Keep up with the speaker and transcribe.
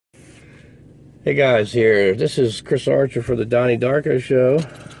Hey guys, here. This is Chris Archer for the Donnie Darko Show,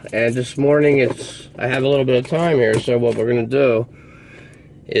 and this morning I have a little bit of time here, so what we're going to do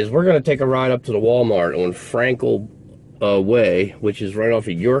is we're going to take a ride up to the Walmart on Frankel Way, which is right off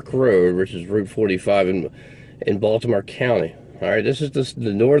of York Road, which is Route 45 in Baltimore County. Alright, this is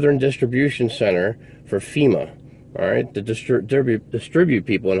the Northern Distribution Center for Fema, alright, to distribute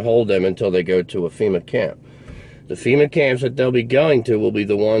people and hold them until they go to a Fema camp. The Fema camps that they'll be going to will be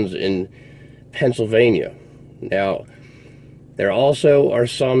the ones in Pennsylvania. Now, there also are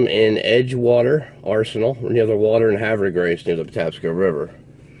some in Edgewater, Arsenal, near the water in Havergrace near the Patapsco River.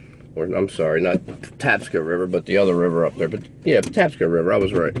 Or, I'm sorry, not Patapsco River, but the other river up there. But, yeah, Patapsco River, I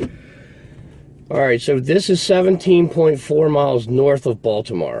was right. Alright, so this is 17.4 miles north of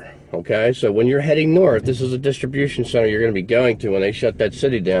Baltimore. Okay, so when you're heading north, this is a distribution center you're going to be going to when they shut that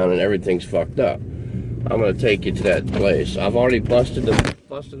city down and everything's fucked up. I'm going to take you to that place. I've already busted them.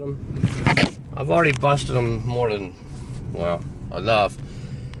 I've already busted them more than, well, enough.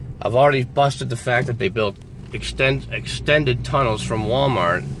 I've already busted the fact that they built extended tunnels from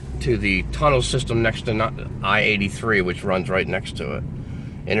Walmart to the tunnel system next to I-83, which runs right next to it.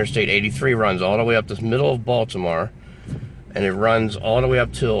 Interstate 83 runs all the way up the middle of Baltimore, and it runs all the way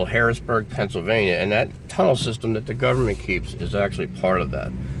up till Harrisburg, Pennsylvania. And that tunnel system that the government keeps is actually part of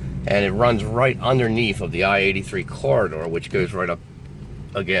that. And it runs right underneath of the I-83 corridor, which goes right up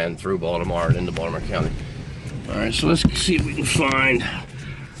again through Baltimore and into Baltimore County. Alright, so let's see if we can find.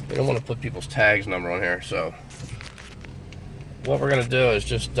 We don't want to put people's tags number on here, so what we're going to do is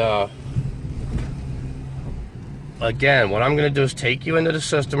just again, what I'm going to do is take you into the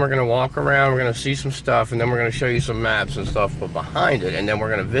system. We're going to walk around, we're going to see some stuff, and then we're going to show you some maps and stuff behind it, and then we're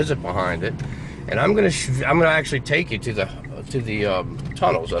going to visit behind it, and I'm going to actually take you to the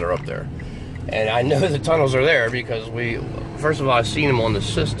tunnels that are up there. And I know the tunnels are there because first of all, I've seen them on the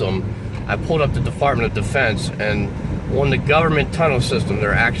system. I pulled up the Department of Defense, and on the government tunnel system,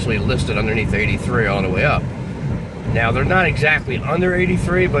 they're actually listed underneath 83 all the way up. Now, they're not exactly under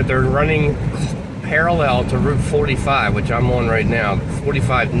 83, but they're running parallel to Route 45, which I'm on right now,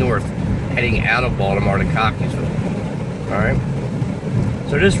 45 North, heading out of Baltimore to Cockeysville. Alright?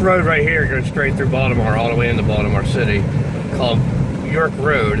 So this road right here goes straight through Baltimore all the way into Baltimore City, called York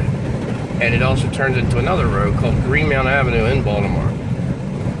Road, and it also turns into another road called Greenmount Avenue in Baltimore.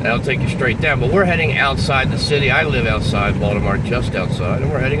 That'll take you straight down, but we're heading outside the city. I live outside Baltimore, just outside,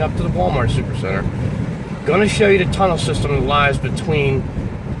 and we're heading up to the Wal-Mart Super Center. Going to show you the tunnel system that lies between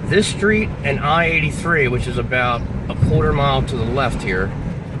this street and I-83, which is about a quarter mile to the left here.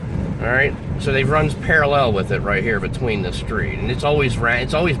 Alright, so they runs parallel with it right here between the street, and it's always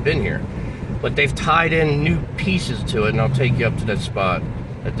been here. But they've tied in new pieces to it, and I'll take you up to that spot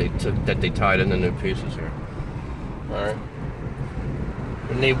that they tied in the new pieces here. Alright.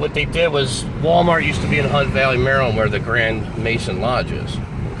 And what they did was, Walmart used to be in Hunt Valley, Maryland, where the Grand Mason Lodge is.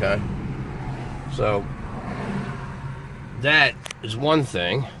 Okay? So, that is one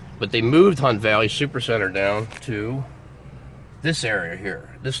thing. But they moved Hunt Valley Super Center down to this area here,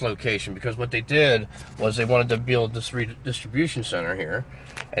 this location, because what they did was they wanted to build this distribution center here,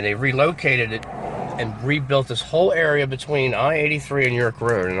 and they relocated it and rebuilt this whole area between I-83 and York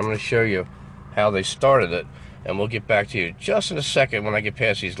Road, and I'm going to show you how they started it, and we'll get back to you just in a second when I get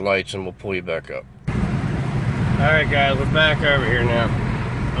past these lights, and we'll pull you back up. Alright guys, we're back over here now.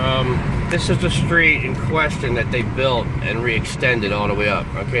 This is the street in question that they built and re-extended all the way up.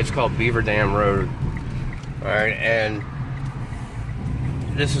 Okay, it's called Beaver Dam Road. Alright, and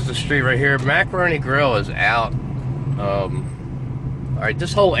this is the street right here. Macaroni Grill is out. Alright,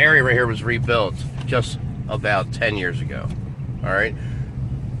 this whole area right here was rebuilt just about 10 years ago. Alright,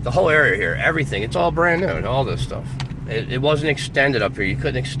 the whole area here, everything, it's all brand new, all this stuff. It wasn't extended up here. You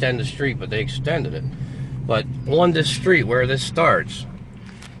couldn't extend the street, but they extended it. But on this street where this starts,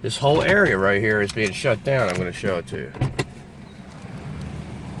 this whole area right here is being shut down. I'm going to show it to you.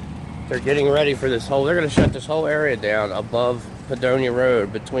 They're getting ready for this they're going to shut this whole area down above Padonia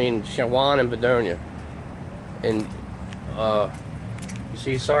Road, between Shawan and Padonia. And, you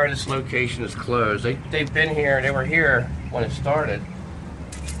see, sorry this location is closed. They've been here, they were here when it started.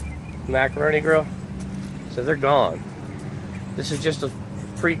 Macaroni Grill. So they're gone. This is just a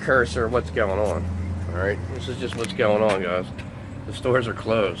precursor of what's going on. Alright, this is just what's going on, guys. The stores are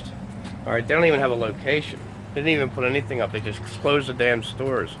closed. Alright, they don't even have a location. They didn't even put anything up. They just closed the damn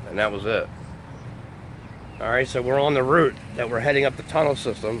stores, and that was it. Alright, so we're on the route that we're heading up the tunnel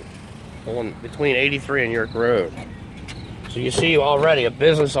system between 83 and York Road. So you see already, a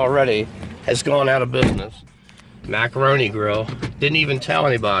business already has gone out of business. Macaroni Grill. Didn't even tell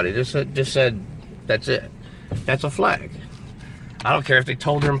anybody. Just said, that's it. That's a flag. I don't care if they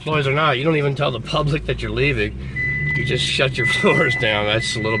told their employees or not. You don't even tell the public that you're leaving. You just shut your floors down.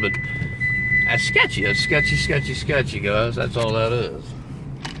 That's a little bit, that's sketchy. That's sketchy, guys. That's all that is.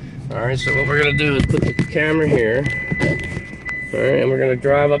 All right, so what we're gonna do is put the camera here. All right, and we're gonna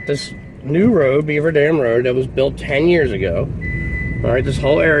drive up this new road, Beaver Dam Road, that was built 10 years ago. All right, this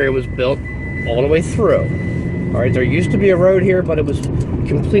whole area was built all the way through. All right, there used to be a road here, but it was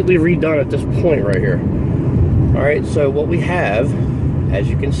completely redone at this point right here. All right, so what we have, as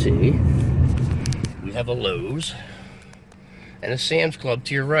you can see, we have a Lowe's and a Sam's Club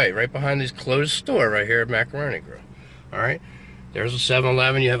to your right behind this closed store right here at Macaroni Grill. All right, there's a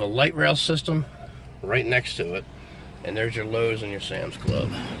 7-Eleven. You have a light rail system right next to it, and there's your Lowe's and your Sam's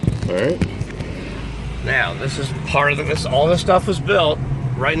Club. All right. Now, this is part of this. All this stuff was built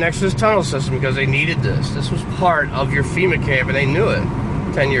right next to this tunnel system because they needed this. This was part of your FEMA camp, and they knew it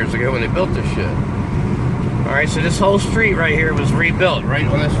 10 years ago when they built this shit. All right, so this whole street right here was rebuilt right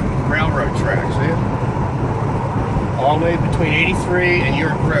on this railroad track, see it? All the way between 83 and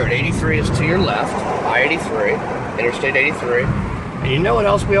York Road. 83 is to your left, I-83, Interstate 83. And you know what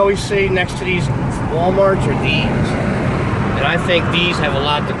else we always see next to these Walmarts are these. And I think these have a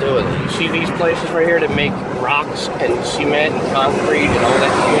lot to do with it. You see these places right here that make rocks and cement and concrete and all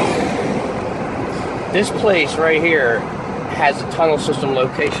that shit? This place right here has a tunnel system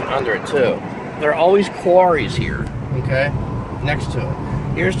location under it too. There are always quarries here, okay, next to it.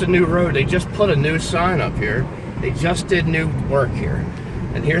 Here's the new road. They just put a new sign up here. They just did new work here.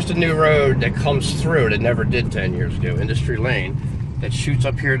 And here's the new road that comes through that never did 10 years ago, Industry Lane, that shoots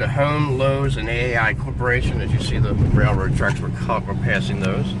up here to Home, Lowe's, and AAI Corporation. As you see, the railroad tracks we're passing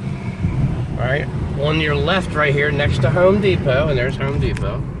those. All right, on your left right here next to Home Depot, and there's Home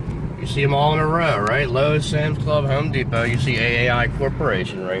Depot. You see them all in a row, right? Lowe's, Sam's Club, Home Depot. You see AAI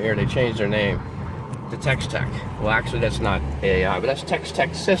Corporation right here. They changed their name to Tex Tech. Well, actually, that's not AAI, but that's Tex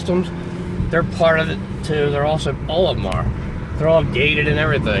Tech Systems. They're part of it too. They're also, all of them are. They're all gated and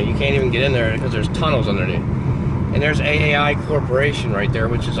everything. You can't even get in there because there's tunnels underneath. And there's AAI Corporation right there,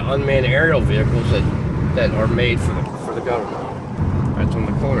 which is unmanned aerial vehicles that are made for the government. That's on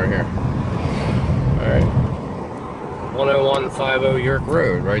the corner here. All right. 10150 York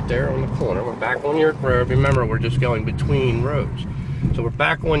Road, right there on the corner. We're back on York Road. Remember, we're just going between roads. So we're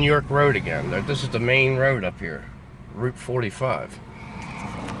back on York Road again. This is the main road up here, Route 45.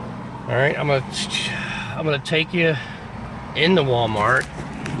 All right, I'm gonna take you into Walmart,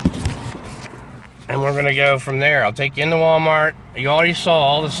 and we're gonna go from there. I'll take you into Walmart. You already saw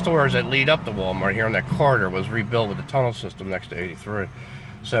all the stores that lead up to Walmart here on that corridor was rebuilt with the tunnel system next to 83.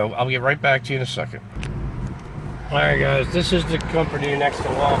 So I'll get right back to you in a second. All right, guys, this is the company next to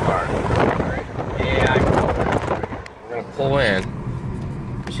Wal-Mart. All right, yeah, we're gonna pull in.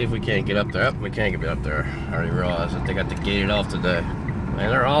 See if we can't get up there. Oh, we can't get up there. I already realized that they got the gated off today. Man,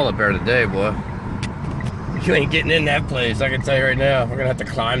 they're all up there today, boy. You ain't getting in that place, I can tell you right now. We're gonna have to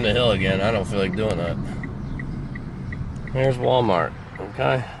climb the hill again. I don't feel like doing that. There's Walmart,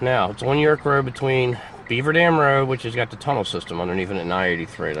 okay? Now, it's on York Road between Beaver Dam Road, which has got the tunnel system underneath it, and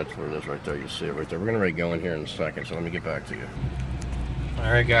I-83. That's where it is right there. You see it right there. We're gonna go in here in a second, so let me get back to you.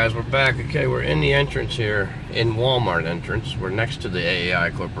 All right, guys, we're back. Okay, we're in the entrance here, in Walmart entrance. We're next to the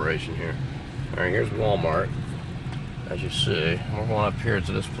AAI Corporation here. All right, here's Walmart, as you see. We're going up here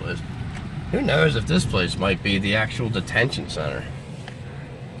to this place. Who knows if this place might be the actual detention center?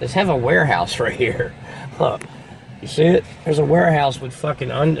 Let's have a warehouse right here. Look, you see it? There's a warehouse with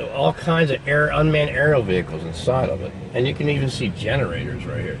fucking all kinds of unmanned aerial vehicles inside of it. And you can even see generators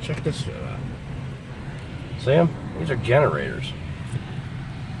right here. Check this shit out. See them? These are generators.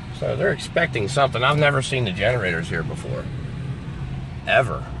 So they're expecting something. I've never seen the generators here before.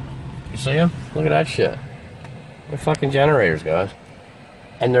 Ever. You see them? Look at that shit. They're fucking generators, guys.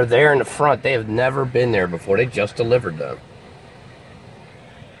 And they're there in the front. They have never been there before. They just delivered them.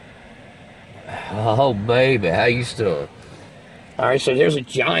 Oh, baby. How you doing? All right, so there's a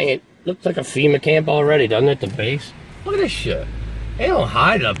giant, looks like a FEMA camp already, doesn't it, the base? Look at this shit. They don't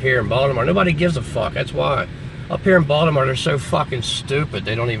hide up here in Baltimore. Nobody gives a fuck. That's why. Up here in Baltimore, they're so fucking stupid,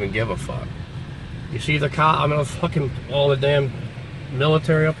 they don't even give a fuck. You see the fucking all the damn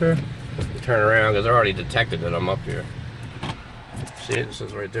military up here? Turn around, because they're already detected that I'm up here. See it? It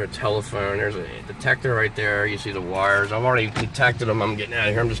says right there, telephone. There's a detector right there. You see the wires. I've already detected them. I'm getting out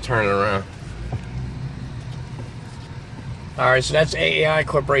of here. I'm just turning around. All right, so that's AAI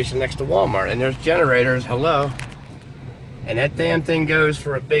Corporation next to Walmart. And there's generators. Hello. And that damn thing goes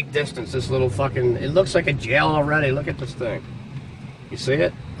for a big distance. This little fucking, it looks like a jail already. Look at this thing. You see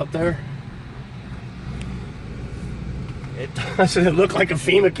it up there? It doesn't look like a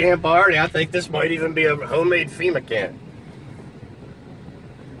FEMA camp already. I think this might even be a homemade FEMA camp.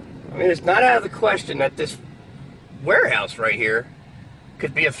 I mean, it's not out of the question that this warehouse right here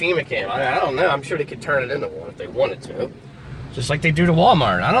could be a Fema camp. I don't know. I'm sure they could turn it into one if they wanted to. Just like they do to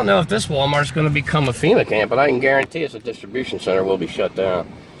Walmart. I don't know if this Walmart's going to become a Fema camp, but I can guarantee it's a distribution center will be shut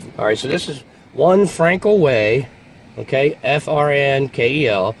down. All right, so this is 1 Frankel Way, okay,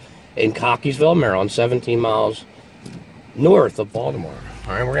 F-R-N-K-E-L, in Cockeysville, Maryland, 17 miles north of Baltimore.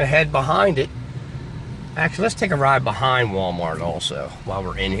 All right, we're going to head behind it. Actually, let's take a ride behind Walmart also while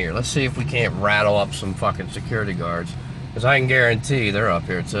we're in here. Let's see if we can't rattle up some fucking security guards, because I can guarantee they're up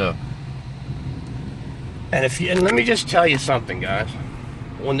here too. And let me just tell you something, guys.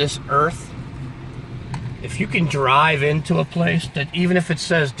 On this earth, if you can drive into a place that, even if it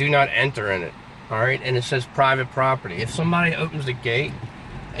says do not enter in it, all right, and it says private property, if somebody opens the gate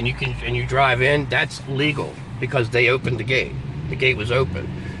and you drive in, that's legal because they opened the gate. The gate was open.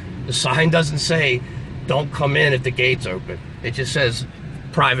 The sign doesn't say don't come in if the gate's open. It just says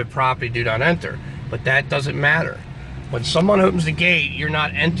private property, do not enter. But that doesn't matter. When someone opens the gate, you're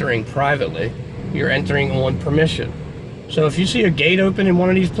not entering privately. You're entering on permission. So if you see a gate open in one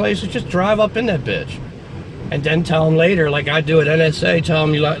of these places, just drive up in that bitch. And then tell them later, like I do at NSA, tell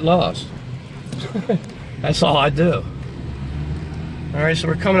them you got lost. That's all I do. All right, so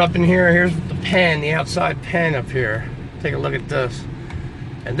we're coming up in here. Here's the pen, the outside pen up here. Take a look at this.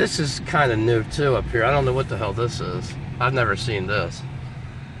 And this is kind of new too up here. I don't know what the hell this is. I've never seen this.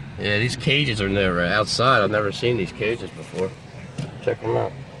 Yeah, these cages are new right outside. I've never seen these cages before. Check them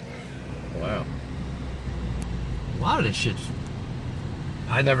out. Wow. A lot of this shit's...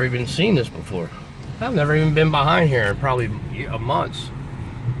 I've never even seen this before. I've never even been behind here in probably months.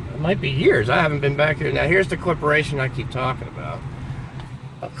 It might be years. I haven't been back here. Now here's the corporation I keep talking about.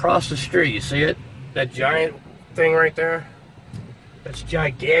 Across the street, you see it? That giant thing right there? That's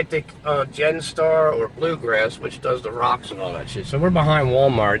gigantic Genstar or Bluegrass, which does the rocks and all that shit. So we're behind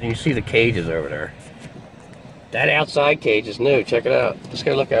Walmart, and you see the cages over there. That outside cage is new. Check it out. Let's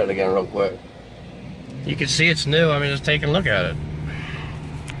go look at it again real quick. You can see it's new. I mean, just take a look at it.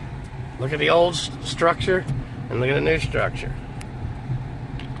 Look at the old structure, and look at the new structure.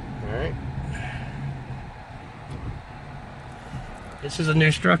 All right. This is a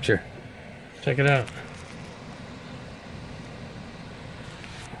new structure. Check it out.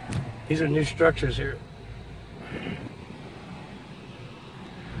 These are new structures here.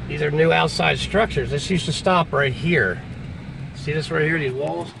 These are new outside structures. This used to stop right here. See this right here, these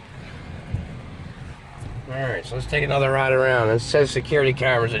walls? Alright, so let's take another ride around. It says security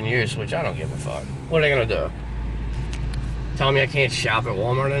cameras in use, which I don't give a fuck. What are they gonna do? Tell me I can't shop at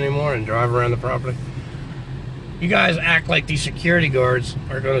Walmart anymore and drive around the property? You guys act like these security guards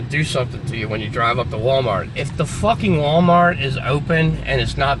are gonna do something to you when you drive up to Walmart. If the fucking Walmart is open and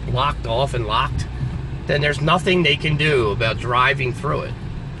it's not locked off and locked, then there's nothing they can do about driving through it.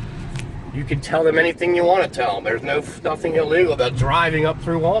 You can tell them anything you want to tell them. There's nothing illegal about driving up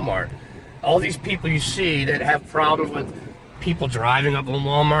through Walmart. All these people you see that have problems with people driving up on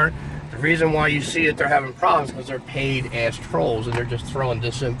Walmart, the reason why you see that they're having problems is because they're paid ass trolls and they're just throwing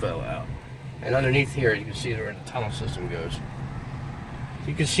disinfo out. And underneath here, you can see where the tunnel system goes.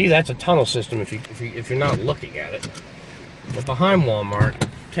 You can see that's a tunnel system if you're not looking at it. But behind Walmart,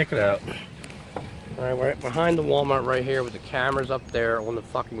 check it out. All right, we're behind the Walmart right here with the cameras up there on the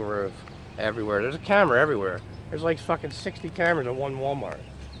fucking roof. Everywhere. There's a camera everywhere. There's like fucking 60 cameras on one Walmart.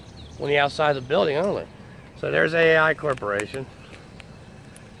 On the outside of the building only. So there's AI Corporation.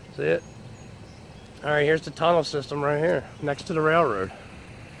 See it? Alright, here's the tunnel system right here, next to the railroad.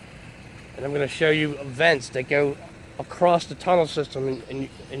 And I'm going to show you vents that go across the tunnel system, and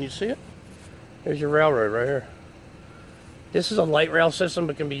you see it? There's your railroad right here. This is a light rail system,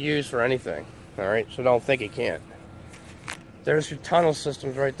 but can be used for anything. Alright, so don't think it can't. There's your tunnel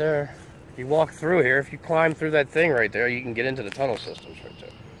systems right there. If you walk through here, if you climb through that thing right there, you can get into the tunnel systems right there.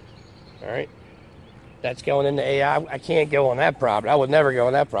 Alright? That's going into AI. I can't go on that property. I would never go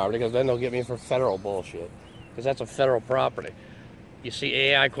on that property because then they'll get me for federal bullshit. Because that's a federal property. You see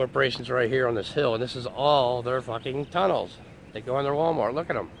AI corporations right here on this hill, and this is all their fucking tunnels. They go in their Walmart. Look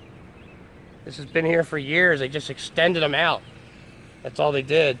at them. This has been here for years. They just extended them out. That's all they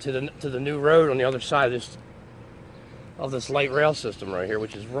did to the new road on the other side of this light rail system right here,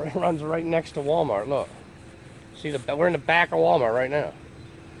 which runs right next to Walmart. Look, see we're in the back of Walmart right now.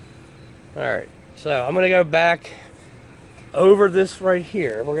 All right, so I'm gonna go back over this right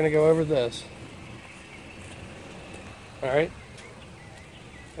here. We're gonna go over this. All right.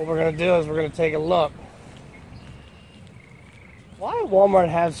 What we're gonna do is we're gonna take a look. Why Walmart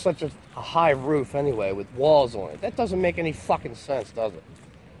has such a high roof anyway with walls on it? That doesn't make any fucking sense, does it?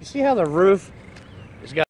 You see how the roof